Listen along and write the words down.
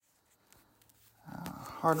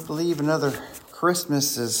Hard to believe another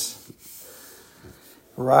Christmas is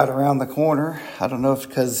right around the corner. I don't know if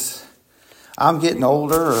because I'm getting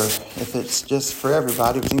older or if it's just for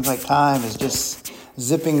everybody. It seems like time is just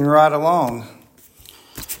zipping right along.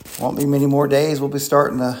 Won't be many more days. We'll be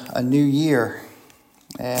starting a new year.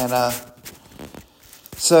 And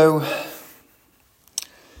so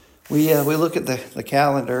we look at the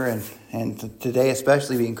calendar and today,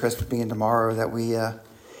 especially being Christmas, being tomorrow, that we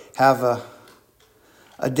have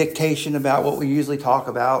a dictation about what we usually talk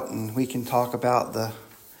about, and we can talk about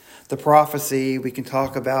the prophecy, we can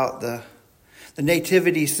talk about the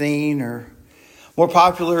nativity scene, or more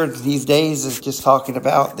popular these days is just talking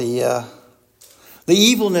about the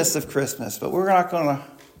evilness of Christmas. But we're not going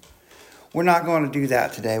to do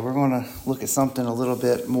that today. We're going to look at something a little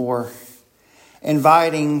bit more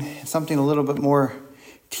inviting, something a little bit more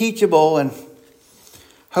teachable, and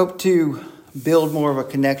hope to build more of a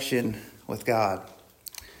connection with God.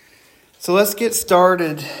 So let's get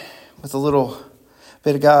started with a little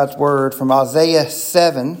bit of God's word from Isaiah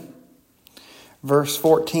 7, verse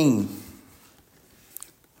 14.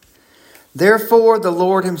 Therefore the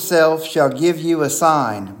Lord himself shall give you a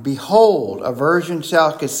sign. Behold, a virgin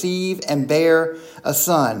shall conceive and bear a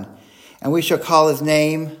son, and we shall call his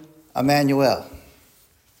name Emmanuel.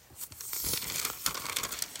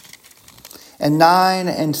 And 9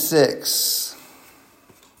 and 6.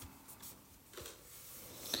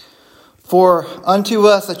 For unto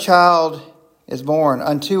us a child is born,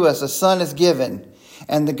 unto us a son is given,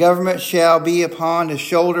 and the government shall be upon his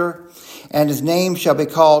shoulder, and his name shall be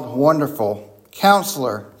called Wonderful,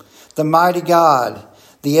 Counselor, the Mighty God,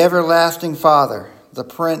 the Everlasting Father, the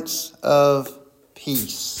Prince of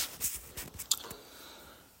Peace.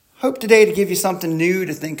 Hope today to give you something new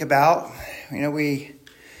to think about. We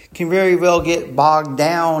can very well get bogged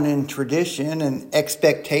down in tradition and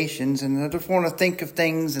expectations, and I just want to think of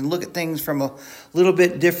things and look at things from a little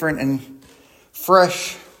bit different and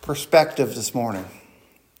fresh perspective this morning.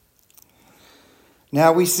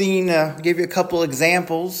 Now we've seen, give you a couple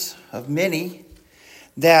examples of many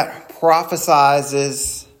that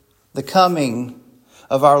prophesizes the coming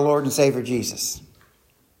of our Lord and Savior Jesus.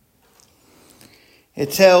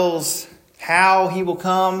 It tells how he will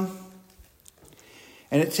come,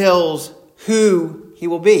 and it tells who he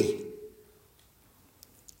will be.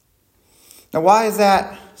 Now, why is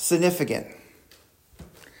that significant?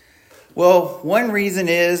 Well, one reason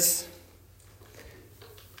is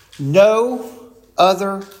no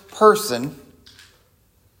other person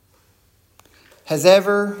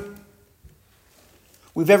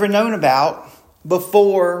we've ever known about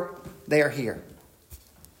before they are here.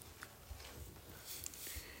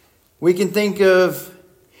 We can think of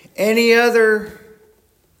any other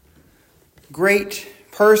great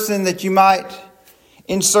person that you might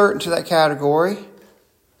insert into that category,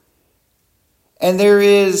 and there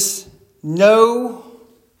is no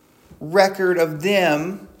record of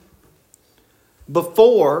them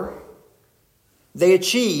before they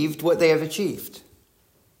achieved what they have achieved.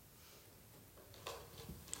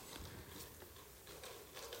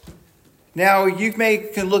 Now, you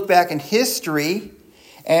can look back in history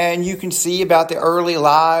and you can see about the early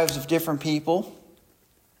lives of different people.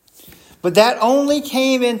 But that only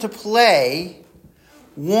came into play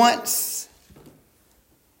once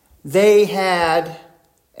they had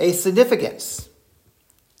a significance.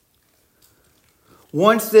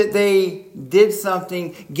 Once that they did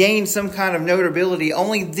something, gained some kind of notability,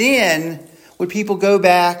 only then would people go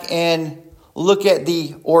back and look at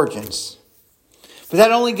the origins. But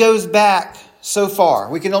that only goes back so far.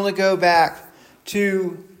 We can only go back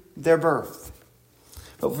to their birth.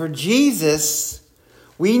 But for Jesus,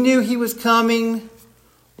 we knew he was coming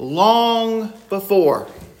long before.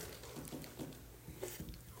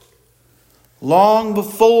 Long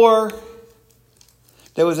before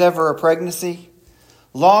there was ever a pregnancy.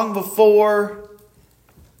 Long before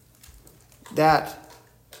that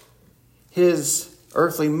his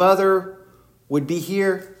earthly mother would be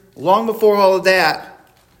here. Long before all of that,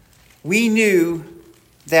 we knew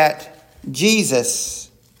that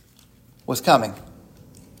Jesus was coming.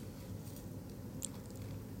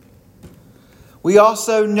 We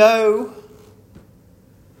also know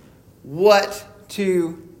what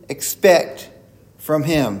to expect from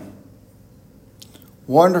him.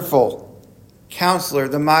 Wonderful Counselor,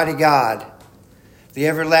 the Mighty God, the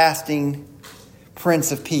Everlasting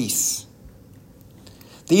Prince of Peace.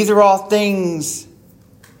 These are all things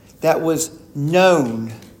that was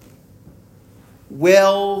known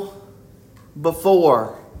well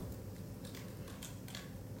before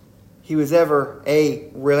he was ever a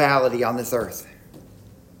reality on this earth.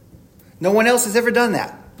 No one else has ever done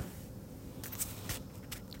that.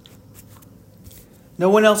 No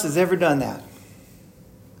one else has ever done that.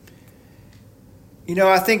 You know,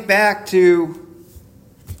 I think back to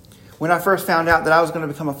when I first found out that I was going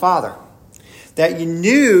to become a father. That you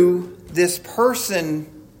knew this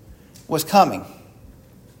person was coming.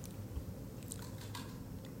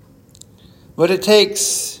 But it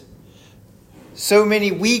takes so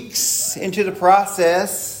many weeks into the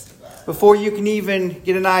process before you can even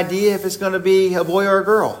get an idea if it's going to be a boy or a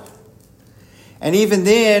girl. And even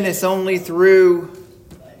then, it's only through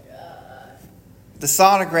the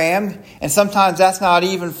sonogram, and sometimes that's not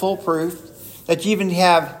even foolproof, that you even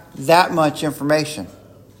have that much information.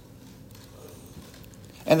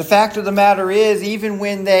 And the fact of the matter is, even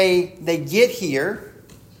when they get here,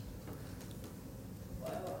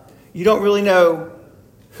 you don't really know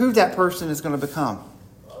who that person is going to become.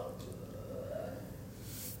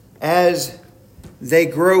 As they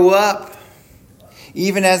grow up,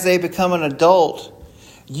 even as they become an adult,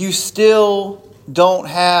 you still don't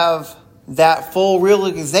have that full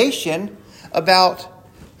realization about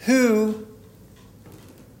who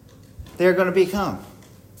they're going to become.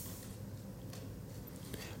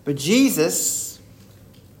 But Jesus,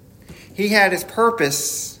 he had his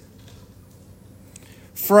purpose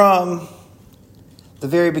from the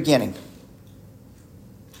very beginning.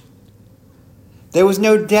 There was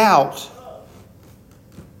no doubt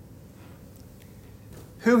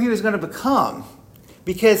who he was going to become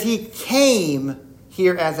because he came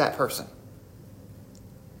here as that person.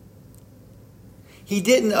 He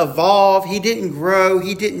didn't evolve, he didn't grow,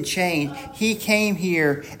 he didn't change. He came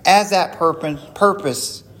here as that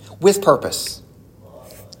purpose, with purpose.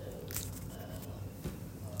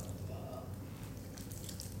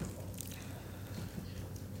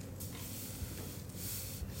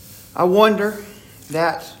 I wonder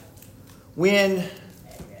that when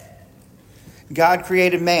God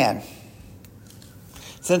created man,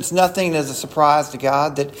 since nothing is a surprise to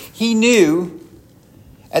God, that he knew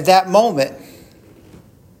at that moment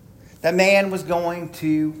that man was going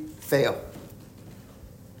to fail.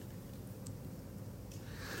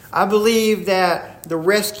 I believe that the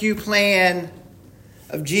rescue plan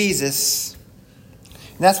of Jesus,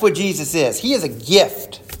 and that's what Jesus is. He is a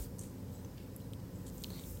gift.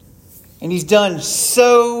 And he's done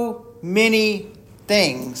so many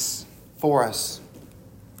things for us.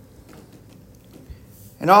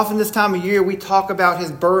 And often this time of year we talk about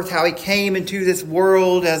his birth, how he came into this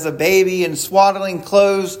world as a baby in swaddling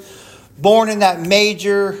clothes, born in that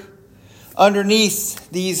manger, underneath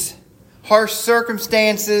these harsh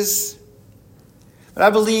circumstances. But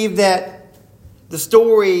I believe that the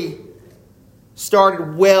story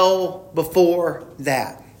started well before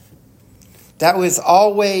that. That was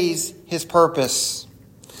always his purpose.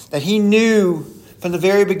 That he knew from the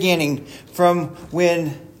very beginning, from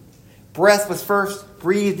when breath was first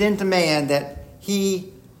breathed into man, that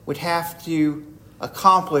he would have to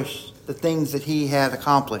accomplish the things that he had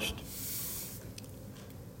accomplished.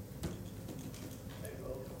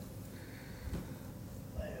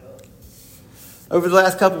 Over the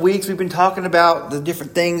last couple of weeks, we've been talking about the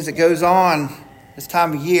different things that goes on this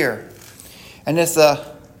time of year. And it's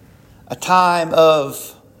a time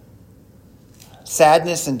of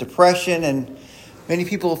sadness and depression, and many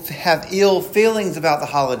people have ill feelings about the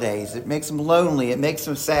holidays. It makes them lonely. It makes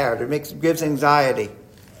them sad. It gives anxiety.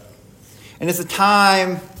 And it's a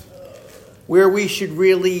time where we should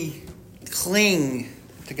really cling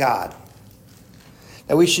to God.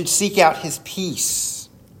 That we should seek out his peace.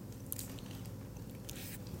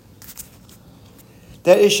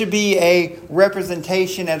 That it should be a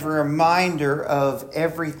representation and a reminder of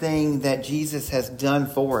everything that Jesus has done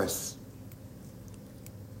for us.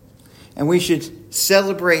 And we should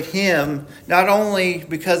celebrate him not only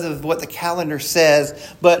because of what the calendar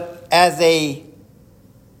says, but as a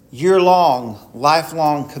year-long,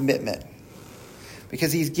 lifelong commitment.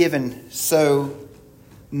 Because he's given so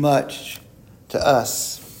much to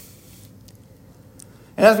us.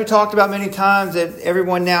 And as we talked about many times, that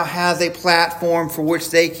everyone now has a platform for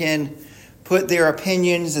which they can put their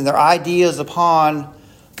opinions and their ideas upon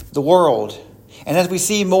the world. And as we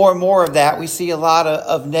see more and more of that, we see a lot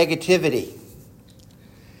of negativity.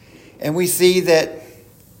 And we see that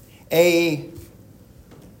a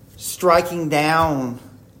striking down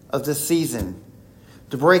of the season,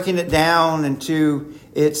 to breaking it down into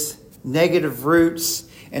its negative roots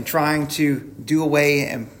and trying to do away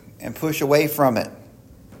and push away from it.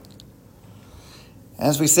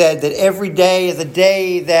 As we said, that every day is a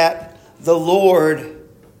day that the Lord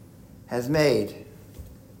has made.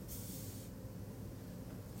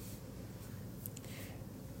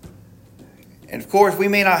 And of course, we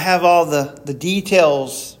may not have all the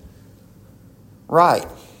details right.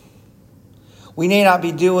 We may not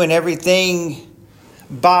be doing everything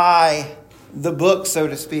by the book, so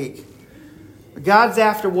to speak. But God's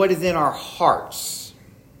after what is in our hearts.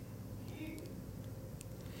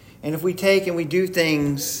 And if we take and we do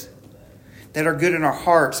things that are good in our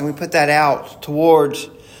hearts and we put that out towards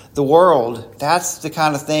the world, that's the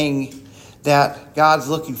kind of thing that God's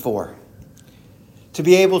looking for. To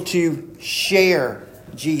be able to share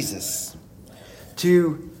Jesus.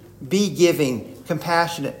 To be giving,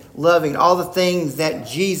 compassionate, loving, all the things that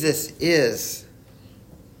Jesus is.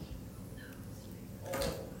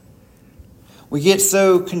 We get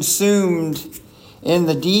so consumed in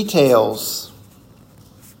the details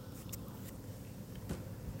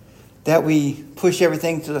that we push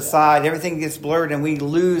everything to the side. Everything gets blurred and we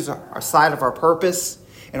lose our sight of our purpose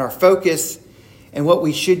and our focus and what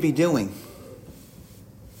we should be doing.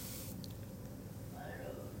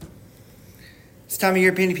 This time of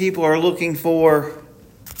year, many people are looking for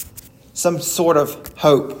some sort of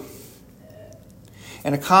hope.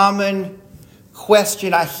 And a common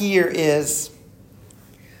question I hear is,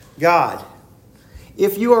 God,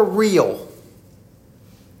 if you are real,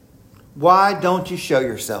 why don't you show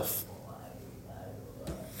yourself?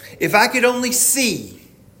 If I could only see,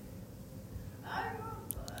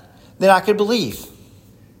 then I could believe.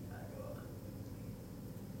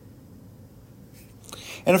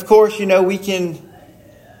 And of course, we can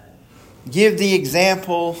give the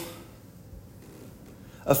example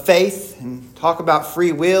of faith and talk about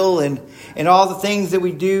free will and all the things that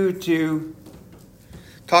we do to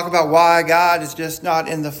talk about why God is just not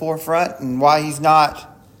in the forefront and why He's not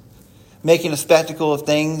making a spectacle of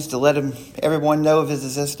things to let everyone know of His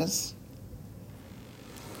existence.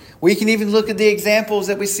 We can even look at the examples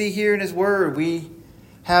that we see here in His Word. We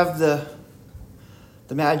have the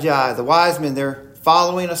Magi, the wise men, they're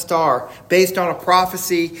following a star based on a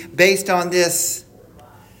prophecy, based on this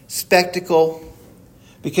spectacle,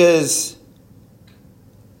 because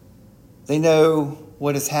they know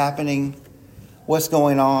what is happening, what's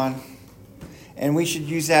going on. And we should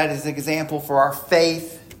use that as an example for our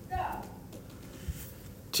faith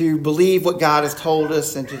to believe what God has told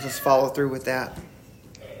us and to just follow through with that.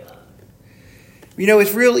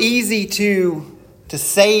 It's real easy to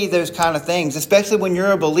say those kind of things, especially when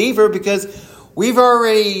you're a believer, because we've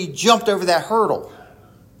already jumped over that hurdle.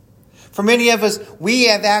 For many of us, we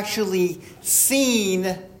have actually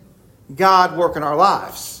seen God work in our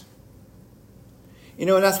lives. And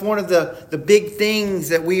that's one of the big things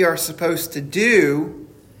that we are supposed to do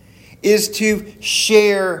is to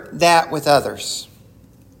share that with others.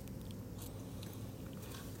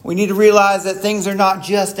 We need to realize that things are not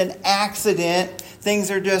just an accident. Things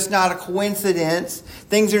are just not a coincidence.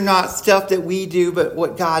 Things are not stuff that we do, but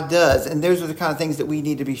what God does. And those are the kind of things that we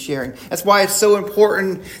need to be sharing. That's why it's so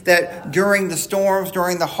important that during the storms,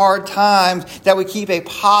 during the hard times, that we keep a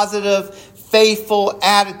positive, faithful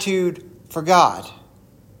attitude for God.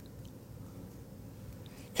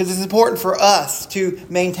 Because it's important for us to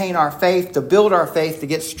maintain our faith, to build our faith, to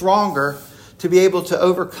get stronger, to be able to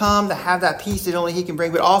overcome, to have that peace that only He can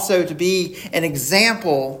bring, but also to be an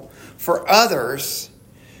example for others,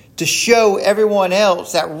 to show everyone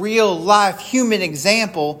else that real life human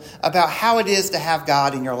example about how it is to have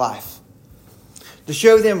God in your life. To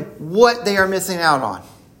show them what they are missing out on.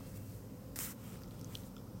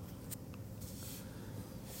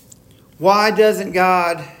 Why doesn't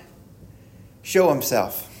God show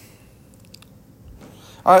Himself?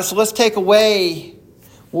 All right, so let's take away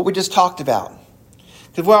what we just talked about.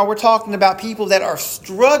 Because while we're talking about people that are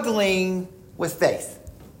struggling with faith.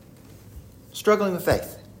 Struggling with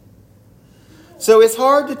faith. So it's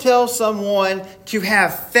hard to tell someone to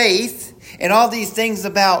have faith and all these things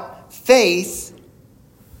about faith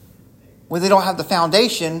when they don't have the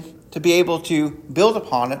foundation to be able to build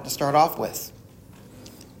upon it to start off with.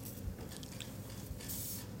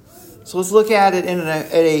 So let's look at it in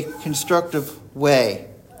a constructive way.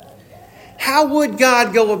 How would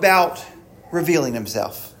God go about revealing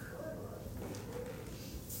Himself?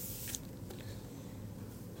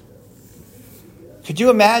 Could you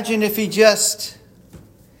imagine if He just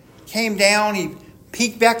came down, He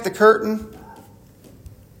peeked back the curtain?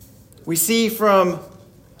 We see from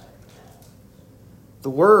the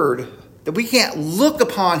Word that we can't look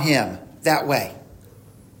upon Him that way.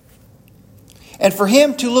 And for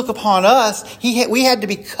Him to look upon us, we had to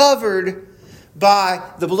be covered by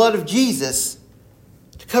the blood of Jesus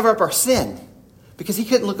to cover up our sin, because He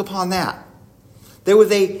couldn't look upon that. There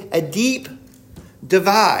was a deep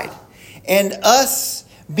divide. And us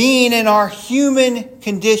being in our human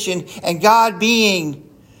condition and God being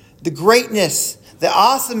the greatness, the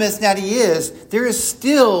awesomeness that He is, there is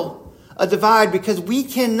still a divide because we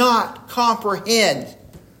cannot comprehend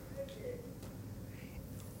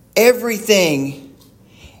everything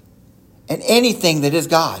and anything that is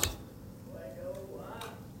God.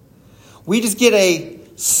 We just get a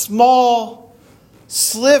small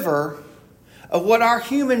sliver of what our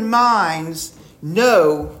human minds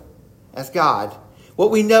know as God.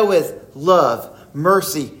 What we know as love,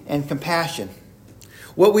 mercy, and compassion.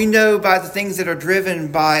 What we know by the things that are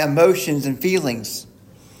driven by emotions and feelings.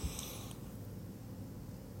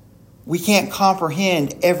 We can't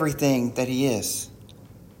comprehend everything that He is.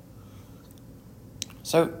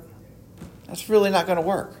 So, that's really not going to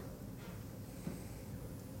work.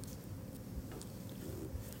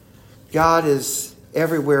 God is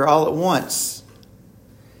everywhere all at once.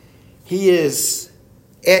 He has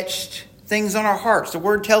etched things on our hearts. The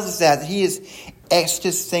Word tells us that He has etched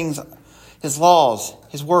His things, His laws,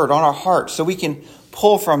 His Word on our hearts so we can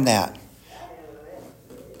pull from that.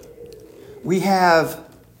 We have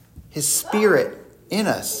His Spirit in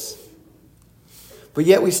us. But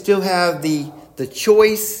yet we still have the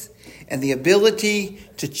choice and the ability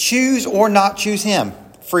to choose or not choose Him.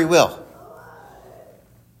 Free will.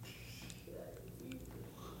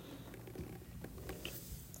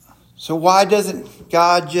 So why doesn't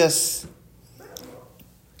God just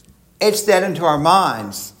etch that into our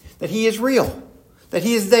minds? That He is real. That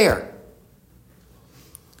He is there.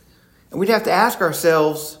 And we'd have to ask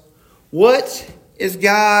ourselves, what is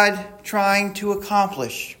God trying to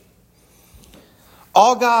accomplish?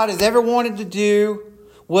 All God has ever wanted to do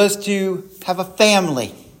was to have a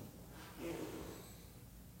family.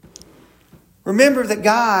 Remember that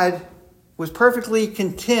God was perfectly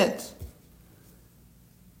content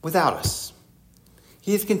without us.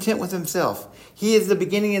 He is content with Himself. He is the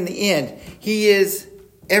beginning and the end. He is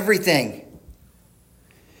everything.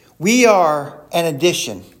 We are an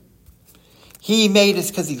addition. He made us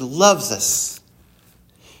because He loves us.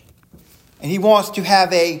 And He wants to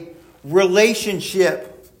have a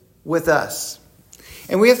relationship with us.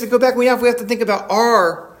 And we have to go back. We have to think about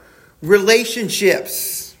our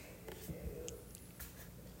relationships.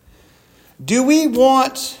 Do we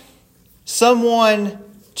want someone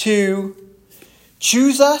to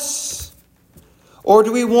choose us? Or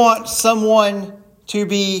do we want someone to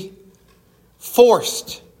be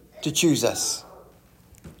forced to choose us?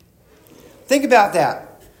 Think about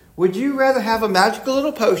that. Would you rather have a magical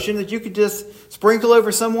little potion that you could just sprinkle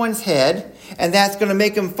over someone's head and that's going to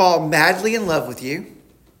make them fall madly in love with you?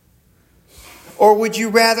 Or would you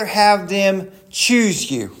rather have them choose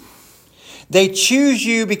you? They choose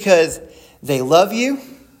you because they love you,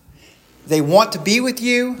 they want to be with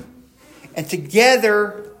you, and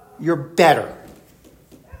together you're better.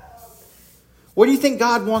 What do you think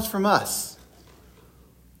God wants from us?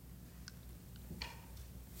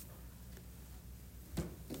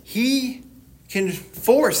 He can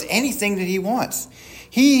force anything that He wants.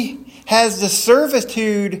 He has the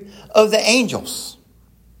servitude of the angels.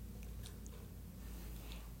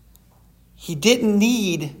 He didn't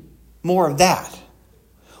need more of that.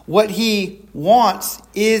 What He wants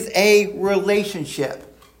is a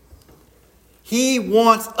relationship. He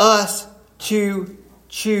wants us to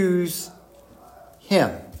choose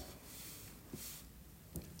Him.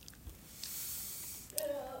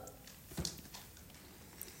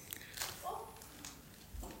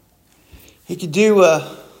 He could do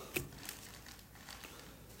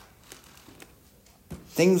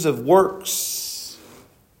things of works,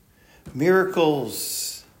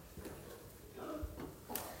 miracles,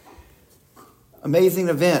 amazing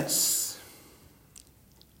events.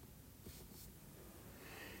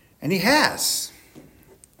 And He has.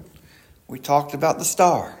 We talked about the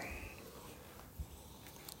star.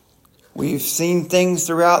 We've seen things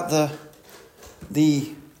throughout the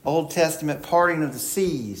Old Testament parting of the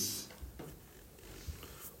seas.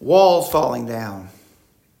 Walls falling down.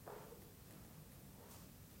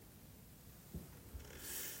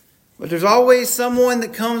 But there's always someone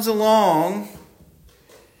that comes along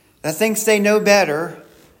that thinks they know better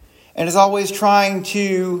and is always trying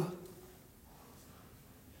to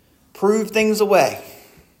prove things away.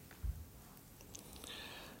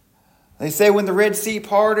 They say when the Red Sea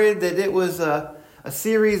parted that it was a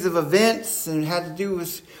series of events and it had to do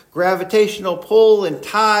with gravitational pull and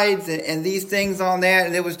tides and these things on that.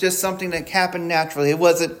 And it was just something that happened naturally. It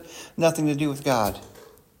wasn't nothing to do with God.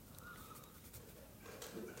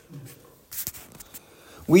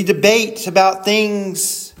 We debate about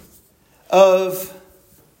things of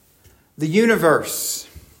the universe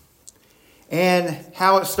and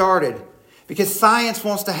how it started. Because science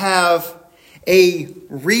wants to have a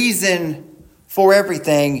reason for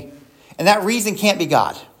everything. And that reason can't be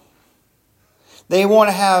God. They want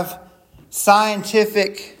to have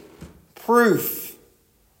scientific proof.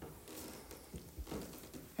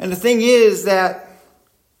 And the thing is that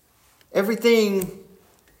everything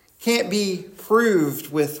can't be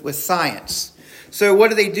proved with science. So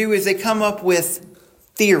what do is they come up with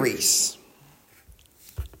theories.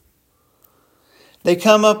 They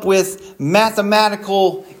come up with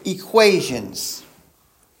mathematical equations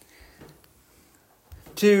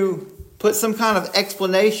to put some kind of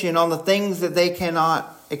explanation on the things that they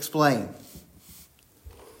cannot explain.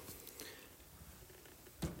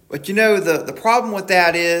 But the problem with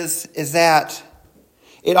that is that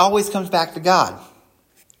it always comes back to God.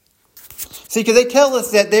 See, because they tell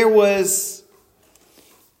us that there was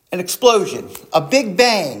an explosion, a big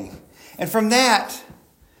bang, and from that,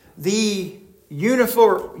 the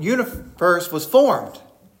universe was formed.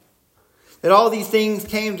 That all these things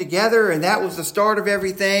came together, and that was the start of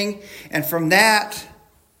everything. And from that,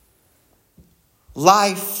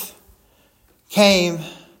 life came,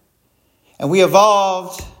 and we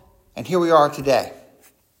evolved, and here we are today.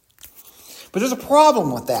 But there's a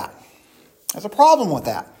problem with that.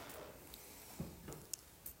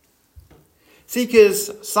 See,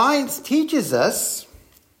 because science teaches us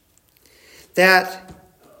that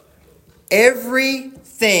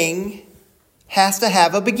everything has to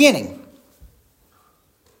have a beginning.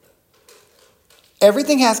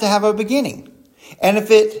 Everything has to have a beginning. And if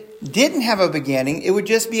it didn't have a beginning, it would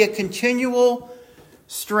just be a continual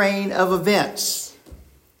strain of events.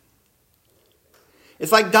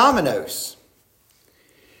 It's like dominoes.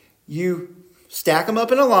 You stack them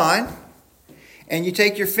up in a line, and you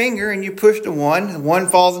take your finger and you push the one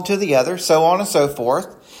falls into the other, so on and so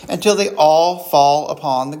forth, until they all fall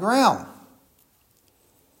upon the ground.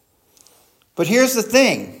 But here's the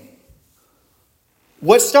thing.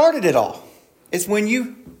 What started it all? It's when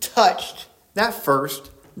you touched that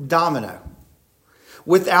first domino.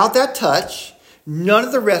 Without that touch, none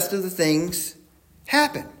of the rest of the things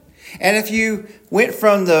happen. And if you went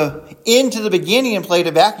from the end to the beginning and played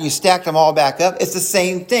it back, and you stacked them all back up, it's the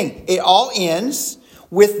same thing. It all ends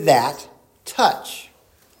with that touch.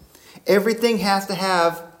 Everything has to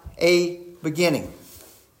have a beginning.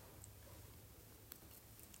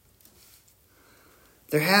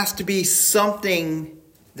 There has to be something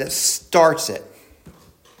that starts it.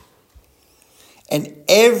 And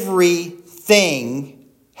everything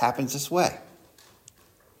happens this way.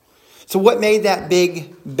 So what made that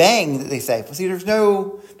big bang that they say? Well, see, there's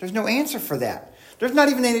no answer for that. There's not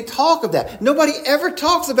even any talk of that. Nobody ever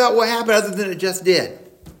talks about what happened other than it just did.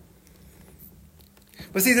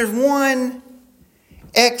 But see, there's one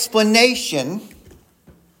explanation.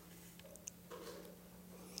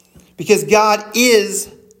 Because God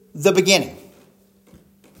is the beginning.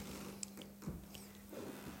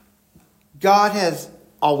 God has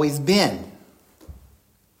always been.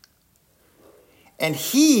 And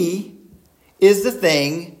He is the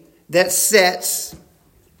thing that sets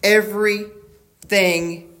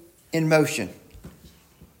everything in motion.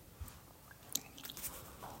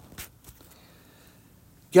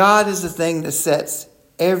 God is the thing that sets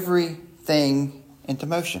everything into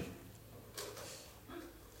motion.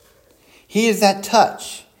 He is that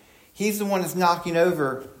touch. He's the one that's knocking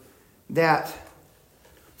over that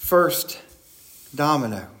first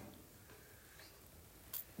domino.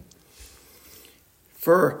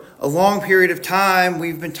 For a long period of time,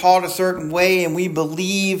 we've been taught a certain way and we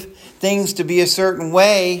believe things to be a certain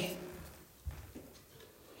way.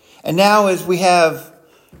 And now as we have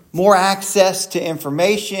more access to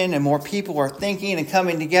information and more people are thinking and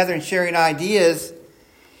coming together and sharing ideas,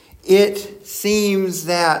 it seems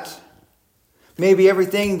that maybe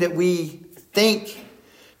everything that we think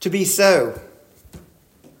to be so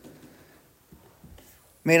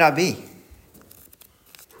may not be.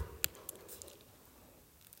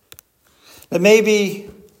 That maybe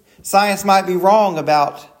science might be wrong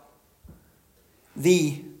about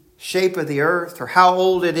the shape of the earth or how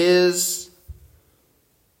old it is.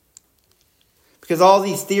 Because all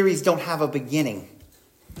these theories don't have a beginning.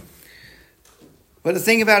 But the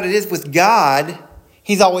thing about it is, with God,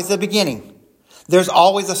 He's always the beginning. There's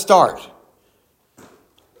always a start.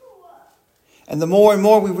 And the more and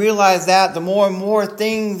more we realize that, the more and more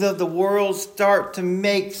things of the world start to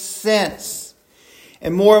make sense.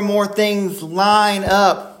 And more things line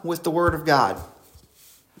up with the Word of God.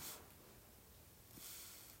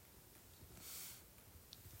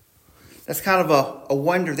 That's kind of a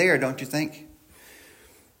wonder there, don't you think?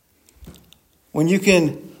 When you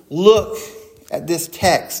can look at this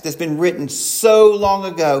text that's been written so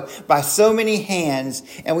long ago by so many hands,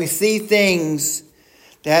 and we see things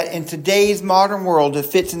that in today's modern world it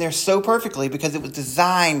fits in there so perfectly because it was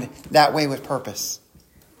designed that way with purpose.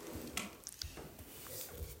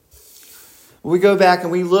 We go back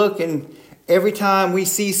and we look, and every time we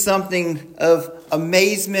see something of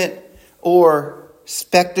amazement or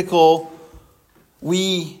spectacle,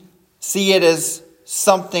 we see it as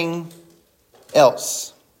something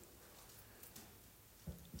else.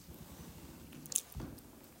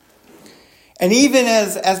 And even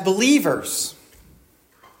as believers,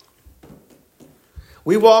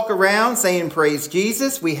 we walk around saying, praise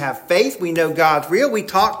Jesus, we have faith, we know God's real, we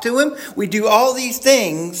talk to Him, we do all these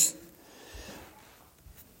things.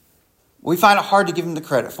 We find it hard to give Him the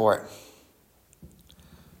credit for it.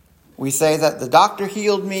 We say that the doctor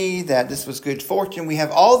healed me, that this was good fortune. We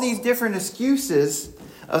have all these different excuses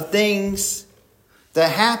of things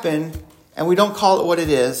that happen, and we don't call it what it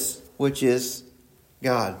is, which is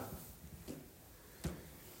God.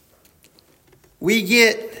 We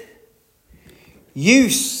get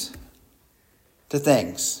used to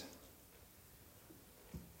things.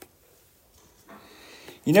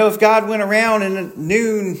 You know, if God went around and at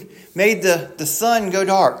noon made the sun go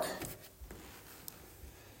dark,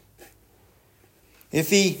 if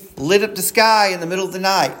He lit up the sky in the middle of the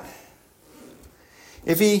night,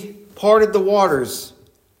 if He parted the waters,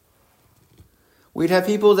 we'd have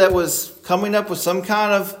people that was coming up with some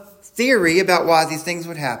kind of theory about why these things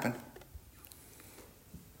would happen.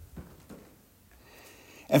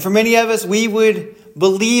 And for many of us, we would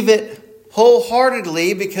believe it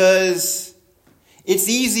wholeheartedly because it's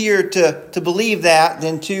easier to believe that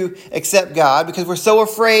than to accept God, because we're so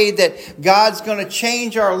afraid that God's going to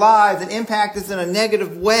change our lives and impact us in a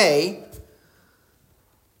negative way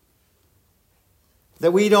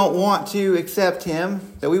that we don't want to accept Him,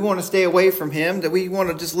 that we want to stay away from Him, that we want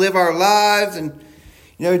to just live our lives and,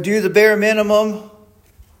 do the bare minimum.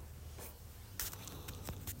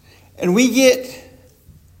 And we get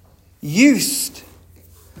used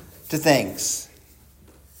to things.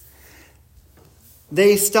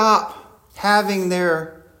 They stop having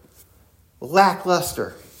their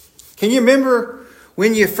lackluster. Can you remember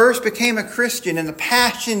when you first became a Christian and the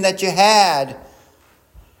passion that you had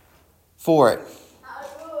for it?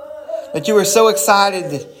 That you were so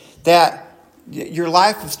excited that your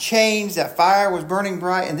life was changed, that fire was burning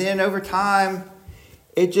bright, and then over time,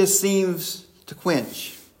 it just seems to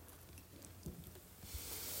quench.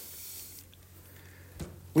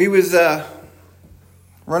 We was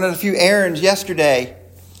running a few errands yesterday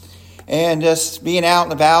and just being out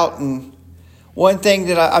and about. And one thing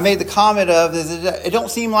that I made the comment of is that it don't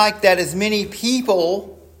seem like that as many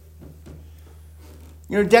people,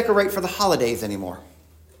 decorate for the holidays anymore.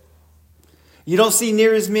 You don't see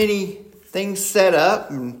near as many things set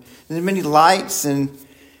up and as many lights. And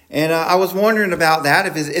I was wondering about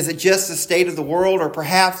that. Is it just the state of the world, or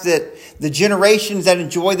perhaps that the generations that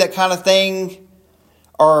enjoy that kind of thing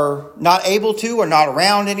are not able to, or not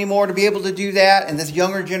around anymore to be able to do that, and this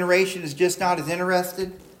younger generation is just not as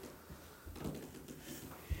interested?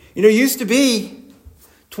 It used to be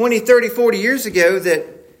 20, 30, 40 years ago that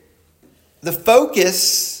the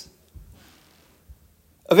focus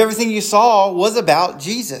of everything you saw was about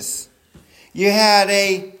Jesus. You had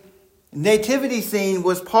a nativity scene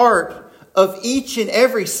was part of each and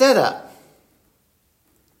every setup.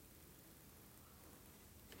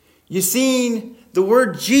 You seen the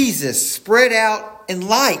word Jesus spread out in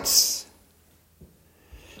lights.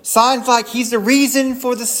 Signs like He's the reason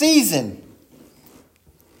for the season.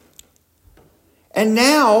 And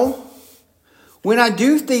now, when I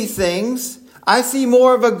do these things, I see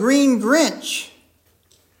more of a green Grinch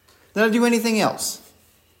than I do anything else.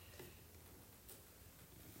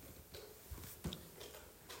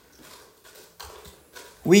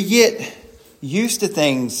 We get used to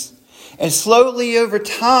things, and slowly over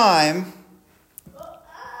time,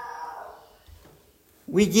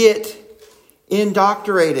 we get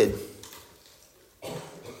indoctrinated.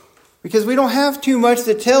 Because we don't have too much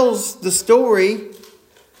that tells the story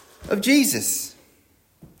of Jesus.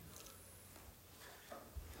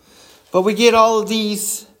 But we get all of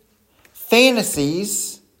these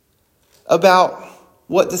fantasies about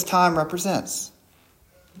what this time represents.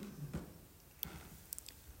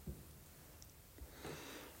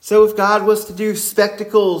 So if God was to do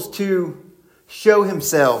spectacles to show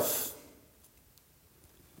Himself,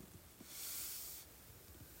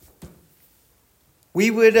 we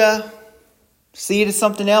would see it as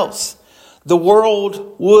something else. The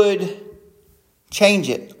world would change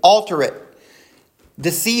it, alter it,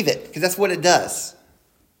 deceive it, because that's what it does.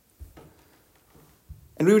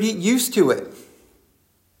 And we would get used to it.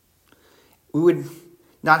 We would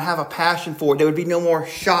not have a passion for it. There would be no more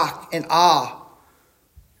shock and awe.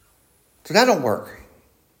 So that don't work.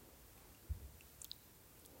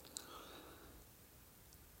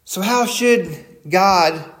 So how should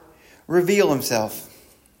God reveal himself.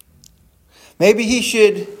 Maybe he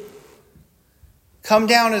should come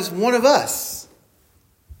down as one of us.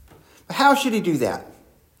 But how should he do that?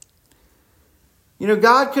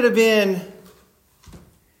 God could have been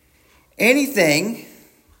anything,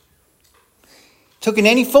 took in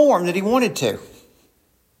any form that he wanted to.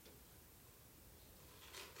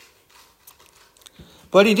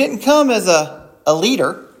 But he didn't come as a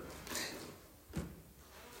leader.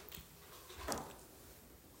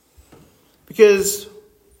 Because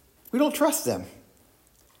we don't trust them.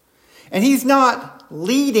 And he's not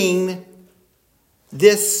leading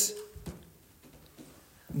this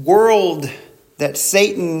world that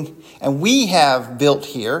Satan and we have built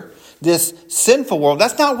here, this sinful world.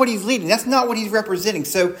 That's not what he's leading. That's not what he's representing.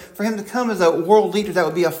 So for him to come as a world leader, that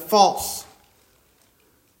would be a false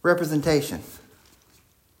representation.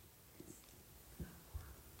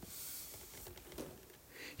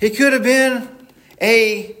 He could have been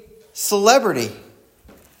a celebrity.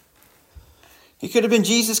 He could have been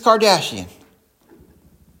Jesus Kardashian.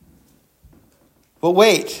 But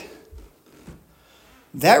wait,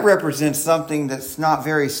 that represents something that's not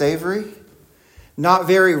very savory, not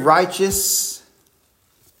very righteous.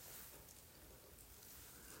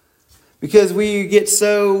 Because we get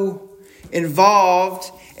so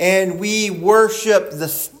involved and we worship the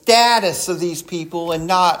status of these people and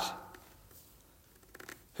not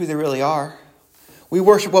who they really are. We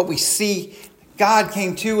worship what we see. God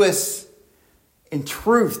came to us in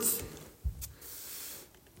truth.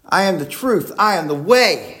 I am the truth. I am the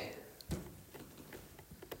way.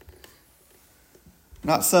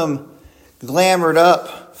 Not some glamored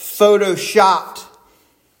up, photoshopped,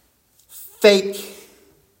 fake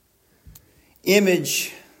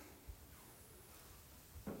image.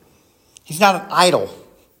 He's not an idol.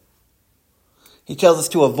 He tells us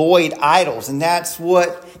to avoid idols, and that's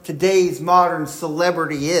what today's modern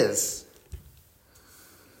celebrity is.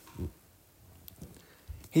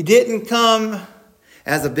 He didn't come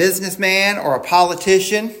as a businessman or a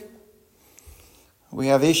politician. We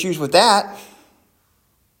have issues with that.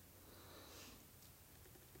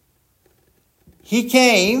 He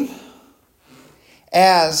came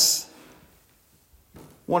as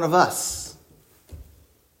one of us.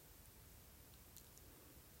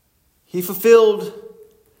 He fulfilled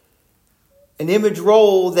an image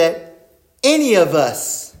role that any of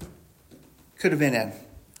us could have been in.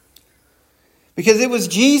 Because it was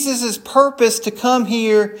Jesus' purpose to come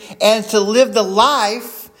here and to live the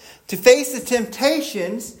life, to face the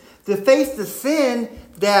temptations, to face the sin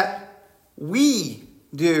that we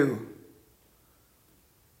do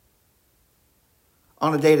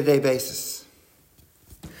on a day-to-day basis.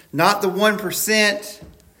 Not the 1%,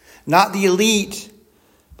 not the elite,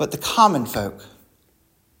 but the common folk.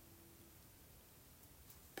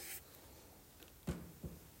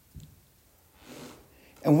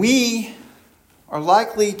 And we are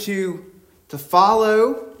likely to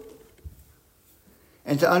follow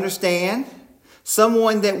and to understand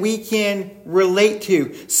someone that we can relate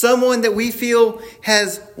to, someone that we feel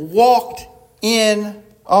has walked in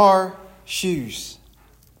our shoes.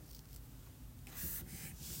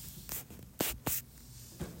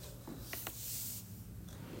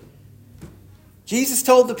 Jesus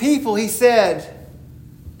told the people, he said,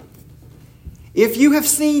 if you have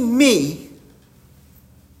seen me,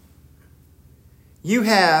 you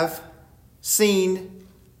have seen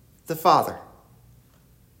the Father.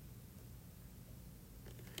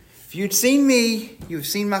 If you'd seen me, you've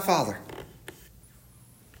seen my Father.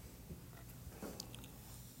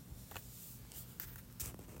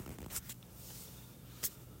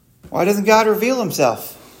 Why doesn't God reveal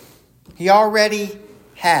himself? He already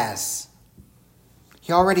has.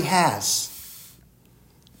 He already has.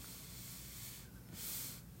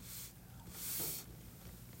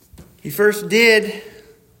 He first did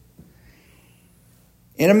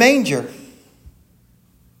in a manger.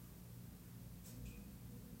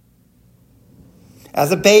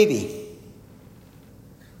 As a baby.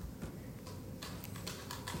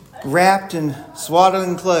 Wrapped in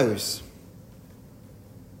swaddling clothes.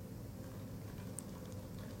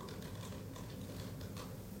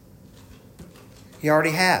 He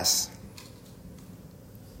already has.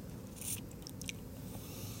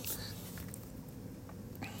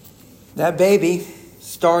 That baby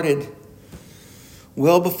started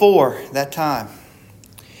well before that time.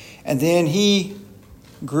 And then he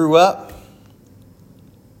grew up.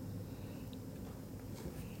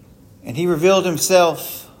 And he revealed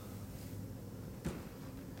himself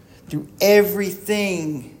through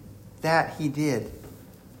everything that he did.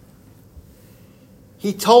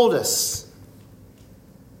 He told us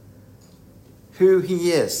who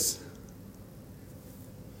he is.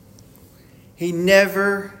 He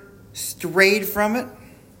never strayed from it.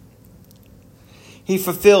 He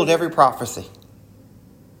fulfilled every prophecy.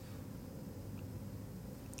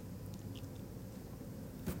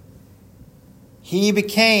 He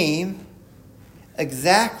became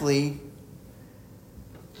exactly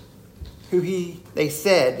who they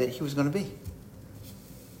said that he was going to be.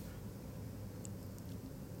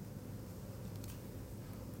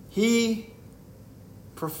 He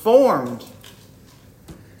performed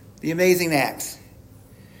the amazing acts.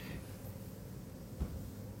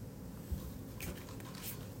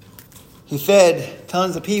 He fed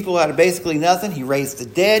tons of people out of basically nothing. He raised the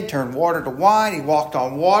dead, turned water to wine. He walked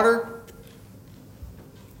on water.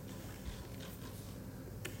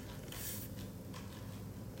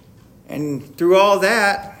 And through all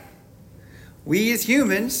that, we as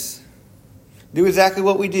humans do exactly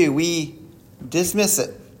what we do. We dismiss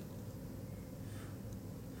it.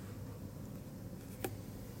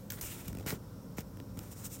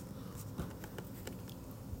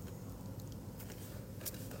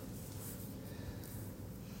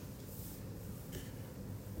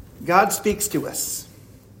 God speaks to us.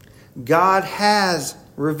 God has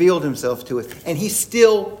revealed himself to us, and he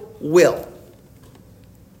still will.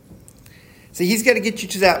 See, he's got to get you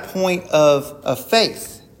to that point of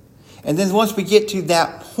faith. And then once we get to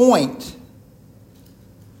that point,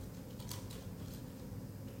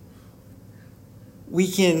 we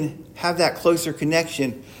can have that closer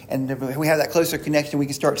connection. And when we have that closer connection, we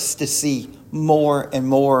can start to see more and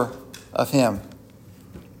more of him.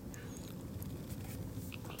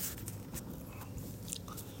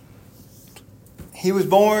 He was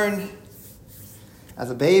born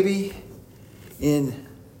as a baby in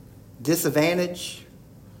disadvantage.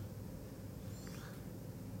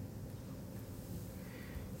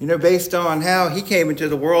 You know, based on how he came into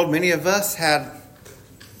the world, many of us had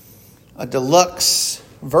a deluxe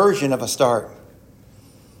version of a start.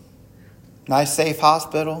 Nice, safe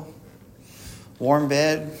hospital, warm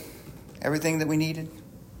bed, everything that we needed.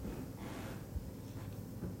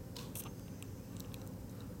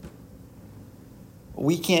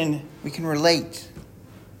 We can relate.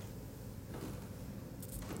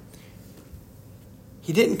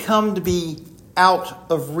 He didn't come to be out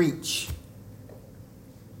of reach.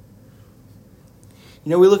 You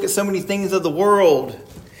know, we look at so many things of the world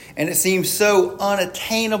and it seems so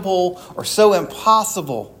unattainable or so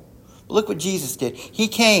impossible. But look what Jesus did. He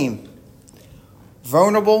came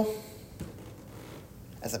vulnerable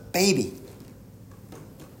as a baby.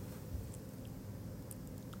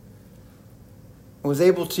 And was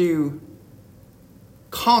able to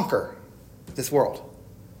conquer this world.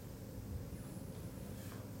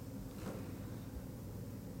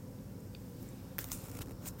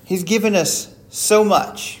 He's given us so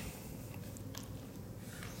much.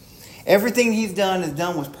 Everything he's done is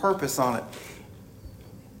done with purpose on it.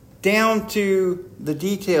 Down to the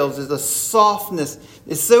details, is the softness.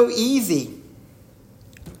 It's so easy.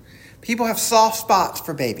 People have soft spots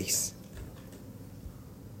for babies.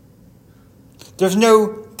 There's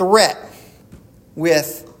no threat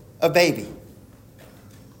with a baby.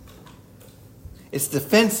 It's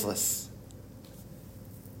defenseless.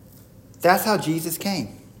 That's how Jesus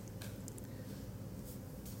came.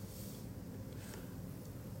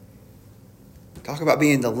 Talk about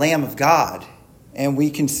being the Lamb of God. And we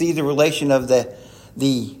can see the relation of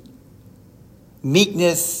the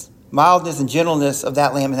meekness, mildness, and gentleness of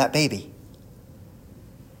that lamb and that baby.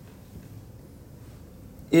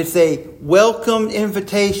 It's a welcomed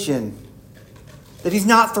invitation that he's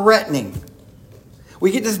not threatening.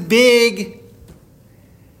 We get this big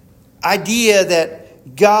idea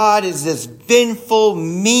that God is this vengeful,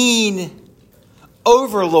 mean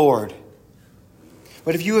overlord.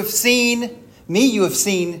 But if you have seen me, you have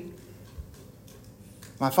seen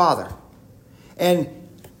my Father. And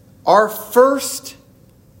our first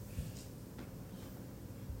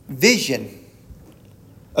vision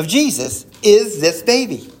of Jesus is this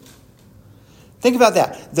baby. Think about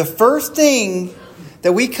that. The first thing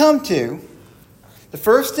that we come to, the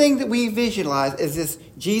first thing that we visualize is this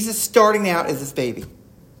Jesus starting out as this baby.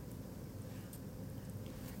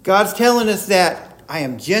 God's telling us that I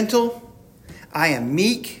am gentle, I am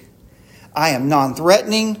meek, I am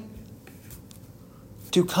non-threatening.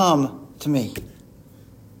 To come to me.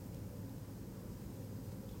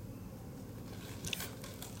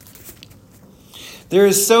 There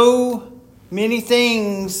is so many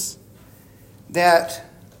things that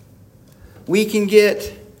we can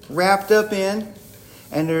get wrapped up in,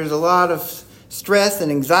 and there's a lot of stress and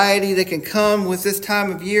anxiety that can come with this time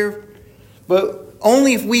of year, but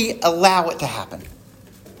only if we allow it to happen.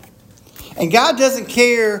 And God doesn't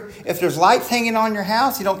care if there's lights hanging on your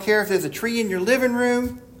house. He don't care if there's a tree in your living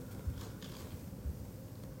room.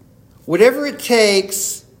 Whatever it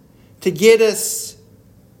takes to get us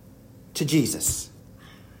to Jesus.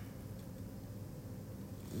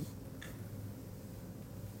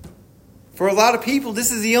 For a lot of people,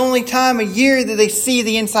 this is the only time of year that they see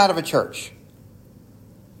the inside of a church.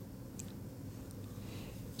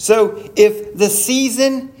 So if the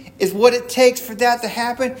season is what it takes for that to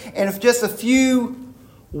happen, and if just a few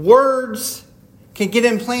words can get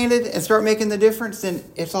implanted and start making the difference, then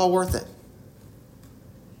it's all worth it.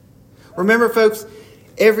 Remember, folks,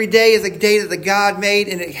 every day is a day that the God made,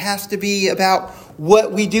 and it has to be about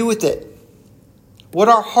what we do with it. What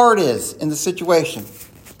our heart is in the situation.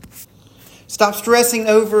 Stop stressing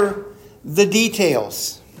over the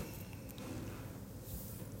details.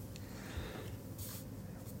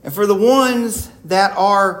 And for the ones that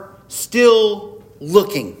are still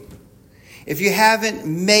looking, if you haven't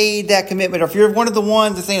made that commitment, or if you're one of the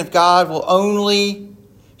ones that's saying if God will only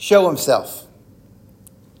show himself.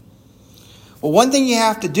 Well, one thing you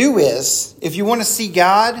have to do is, if you want to see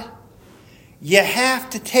God, you have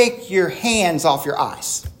to take your hands off your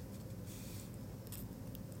eyes.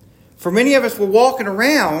 For many of us, we're walking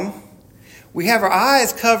around, we have our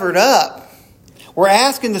eyes covered up. We're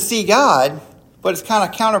asking to see God, but it's kind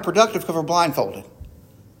of counterproductive because we're blindfolded.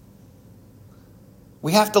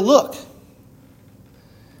 We have to look.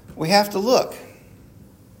 We have to look.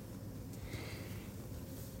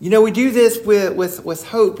 You know, we do this with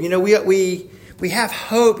hope. You know, we have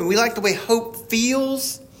hope, and we like the way hope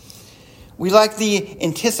feels. We like the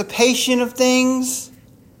anticipation of things.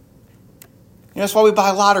 You know, that's why we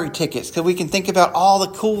buy lottery tickets, because we can think about all the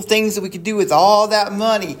cool things that we could do with all that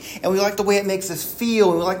money. And we like the way it makes us feel.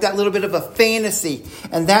 And we like that little bit of a fantasy.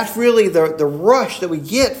 And that's really the rush that we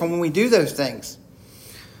get from when we do those things.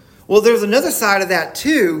 Well, there's another side of that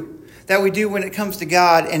too that we do when it comes to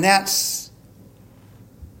God. And that's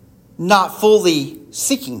not fully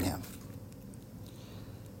seeking him.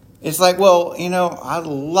 It's like, well, you know, I'd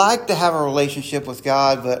like to have a relationship with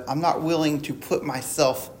God, but I'm not willing to put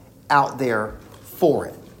myself out there for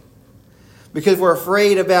it. Because we're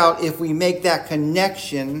afraid about if we make that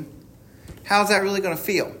connection, how's that really going to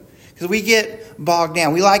feel? Because we get bogged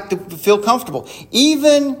down. We like to feel comfortable.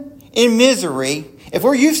 Even in misery, if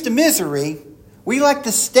we're used to misery, we like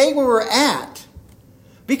to stay where we're at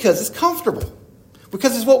because it's comfortable.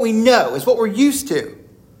 Because it's what we know. It's what we're used to.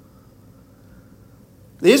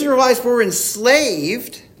 The Israelites were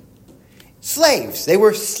enslaved. Slaves. They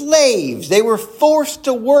were slaves. They were forced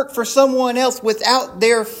to work for someone else without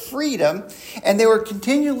their freedom. And they were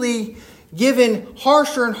continually given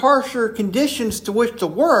harsher and harsher conditions to which to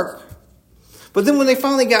work. But then when they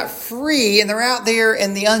finally got free and they're out there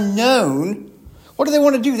in the unknown, what do they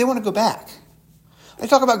want to do? They want to go back. They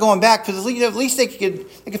talk about going back because at least they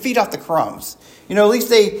could feed off the crumbs. You know, at least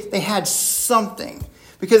they had something.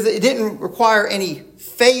 Because it didn't require any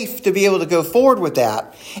faith to be able to go forward with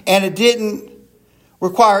that. And it didn't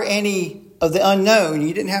require any of the unknown.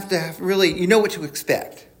 You didn't have to really, you know what to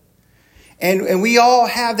expect. And we all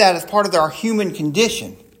have that as part of our human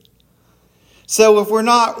condition. So if we're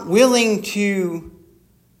not willing to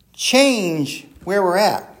change where we're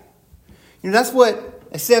at, you know, that's what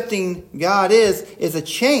accepting God is a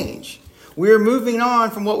change. We're moving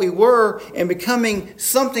on from what we were and becoming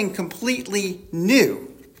something completely new.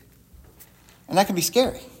 And that can be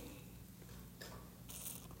scary.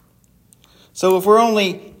 So if we're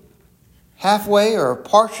only halfway or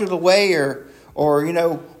partial of the way or you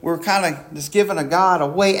know, we're kind of just giving a God a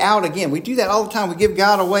way out again. We do that all the time. We give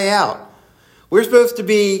God a way out. We're supposed to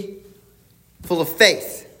be full of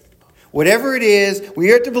faith. Whatever it is,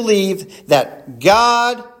 we are to believe that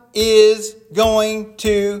God is going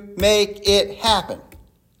to make it happen.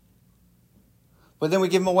 But then we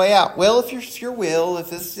give him a way out. Well, if it's your will,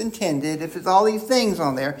 if it's intended, if it's all these things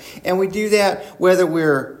on there. And we do that whether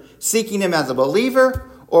we're seeking him as a believer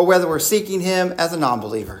or whether we're seeking him as a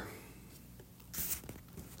non-believer.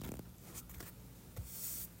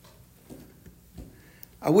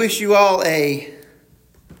 I wish you all a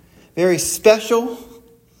very special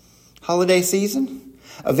holiday season.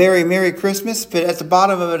 A very Merry Christmas. But at the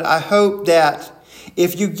bottom of it, I hope that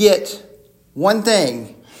if you get one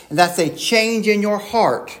thing, and that's a change in your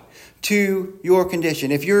heart to your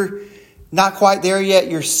condition. If you're not quite there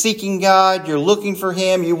yet, you're seeking God, you're looking for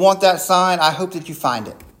him, you want that sign, I hope that you find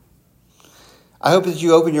it. I hope that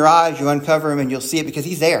you open your eyes, you uncover him, and you'll see it because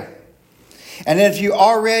he's there. And then if you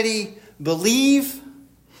already believe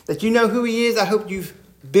that you know who he is, I hope you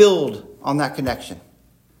build on that connection.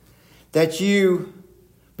 That you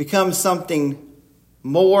become something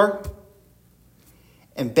more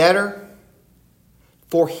and better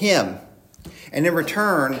for Him. And in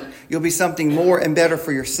return, you'll be something more and better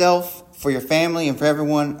for yourself, for your family, and for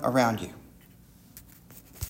everyone around you.